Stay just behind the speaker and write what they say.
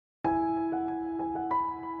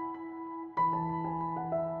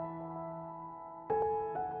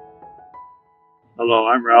Hello,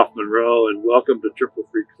 I'm Ralph Munro, and welcome to Triple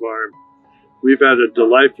Creek Farm. We've had a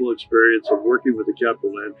delightful experience of working with the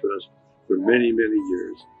Capital Land Trust for many, many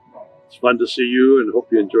years. It's fun to see you, and hope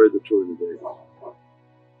you enjoyed the tour today.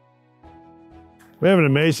 We have an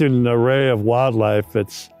amazing array of wildlife.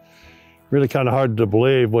 It's really kind of hard to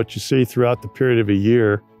believe what you see throughout the period of a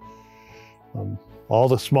year. All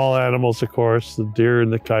the small animals, of course, the deer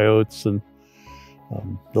and the coyotes and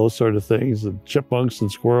those sort of things, the chipmunks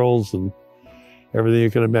and squirrels and everything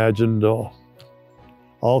you can imagine,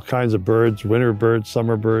 all kinds of birds, winter birds,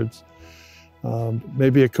 summer birds.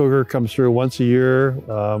 Maybe a cougar comes through once a year.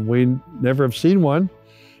 We never have seen one,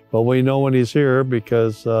 but we know when he's here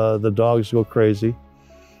because the dogs go crazy.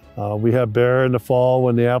 We have bear in the fall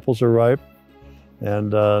when the apples are ripe,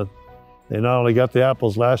 and they not only got the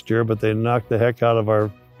apples last year, but they knocked the heck out of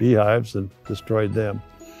our beehives and destroyed them.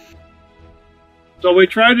 So we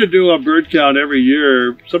try to do a bird count every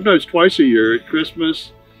year, sometimes twice a year, at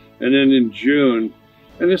Christmas and then in June.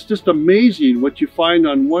 And it's just amazing what you find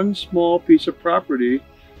on one small piece of property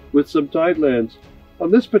with some tidelands.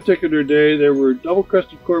 On this particular day, there were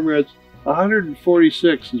double-crested cormorants,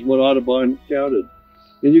 146 is what Audubon counted.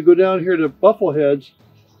 And you go down here to buffleheads,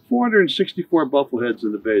 464 buffleheads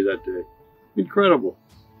in the bay that day. Incredible.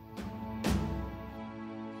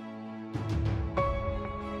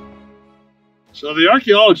 So the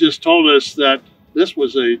archaeologists told us that this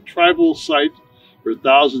was a tribal site for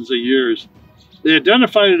thousands of years. They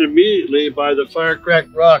identified it immediately by the fire-cracked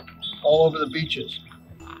rock all over the beaches.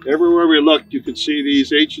 Everywhere we looked, you could see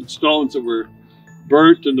these ancient stones that were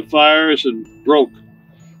burnt in the fires and broke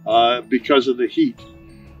because of the heat.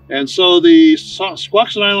 And so the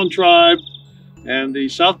Squaxin Island tribe and the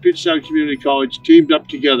South Puget Sound Community College teamed up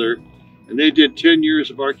together, and they did 10 years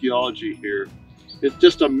of archaeology here. It's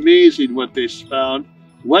just amazing what they found,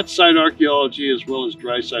 wet site archaeology as well as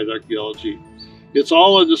dry site archaeology. It's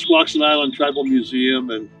all in the Squaxin Island Tribal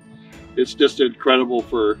Museum, and it's just incredible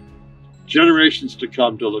for generations to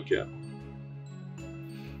come to look at.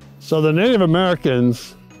 So the Native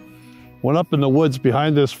Americans went up in the woods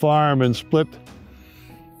behind this farm and split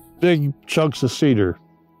big chunks of cedar,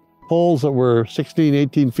 poles that were 16,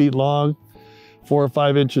 18 feet long, 4 or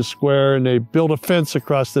 5 inches square, and they built a fence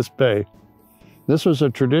across this bay. This was a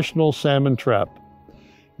traditional salmon trap.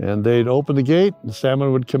 And they'd open the gate, the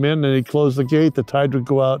salmon would come in, and they'd close the gate, the tide would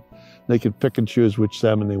go out, they could pick and choose which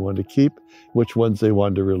salmon they wanted to keep, which ones they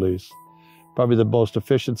wanted to release. Probably the most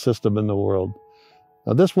efficient system in the world.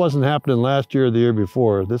 Now this wasn't happening last year or the year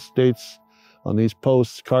before. This dates on these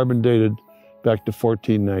posts, carbon dated back to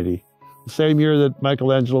 1490. The same year that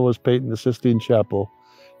Michelangelo was painting the Sistine Chapel,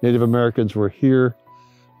 Native Americans were here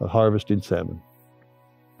harvesting salmon.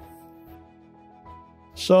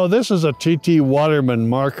 So this is a T.T. Waterman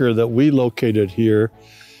marker that we located here.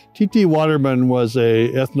 T.T. Waterman was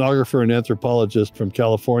an ethnographer and anthropologist from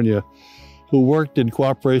California who worked in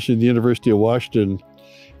cooperation with the University of Washington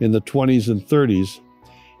in the 20s and 30s.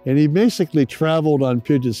 And he basically traveled on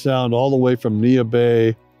Puget Sound all the way from Neah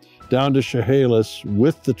Bay down to Chehalis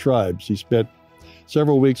with the tribes. He spent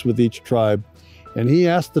several weeks with each tribe, and he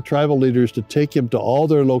asked the tribal leaders to take him to all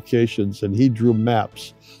their locations, and he drew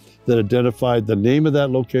maps that identified the name of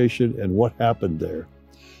that location and what happened there.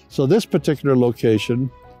 So this particular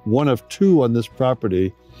location, one of 2 on this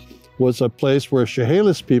property, was a place where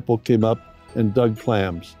Chehalis people came up and dug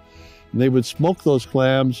clams. And they would smoke those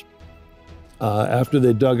clams after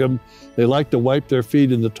they dug them. They liked to wipe their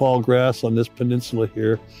feet in the tall grass on this peninsula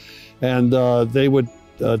here. And they would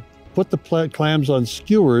put the clams on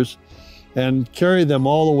skewers and carry them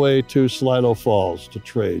all the way to Slido Falls to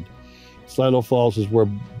trade. Slido Falls is where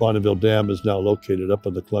Bonneville Dam is now located, up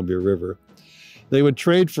on the Columbia River. They would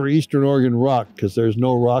trade for Eastern Oregon rock because there's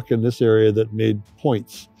no rock in this area that made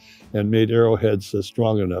points and made arrowheads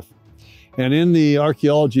strong enough. And in the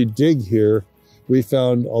archaeology dig here, we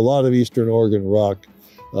found a lot of Eastern Oregon rock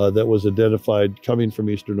that was identified coming from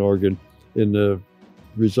Eastern Oregon in the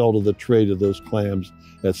result of the trade of those clams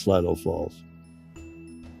at Slido Falls.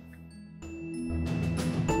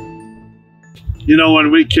 You know, when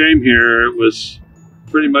we came here, it was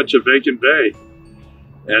pretty much a vacant bay.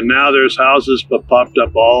 And now there's houses popped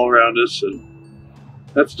up all around us, and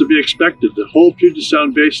that's to be expected. The whole Puget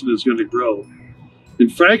Sound Basin is going to grow.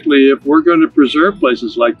 And frankly, if we're going to preserve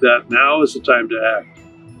places like that, now is the time to act.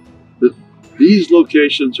 These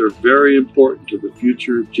locations are very important to the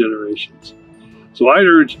future generations. So I'd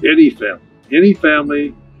urge any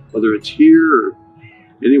family, whether it's here or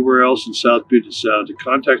anywhere else in South Puget Sound, to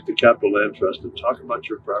contact the Capital Land Trust and talk about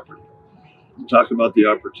your property and talk about the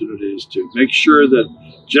opportunities to make sure that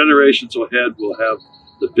generations ahead will have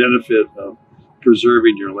the benefit of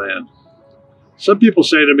preserving your land. Some people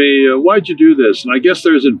say to me, why'd you do this? And I guess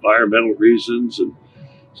there's environmental reasons and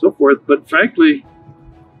so forth. But frankly,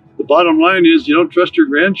 the bottom line is you don't trust your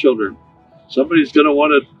grandchildren. Somebody's going to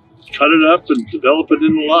want to cut it up and develop it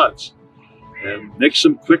into lots and make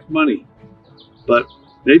some quick money. But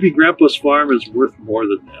maybe Grandpa's farm is worth more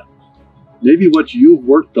than that. Maybe what you've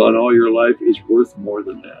worked on all your life is worth more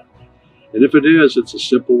than that. And if it is, it's a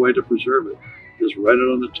simple way to preserve it. Just write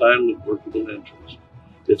it on the title and work with the land trust.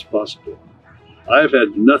 It's possible. I've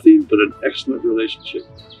had nothing but an excellent relationship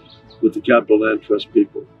with the Capital Land Trust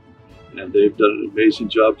people. And they've done an amazing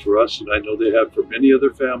job for us, and I know they have for many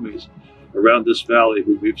other families around this valley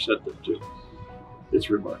who we've sent them to. It's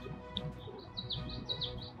remarkable.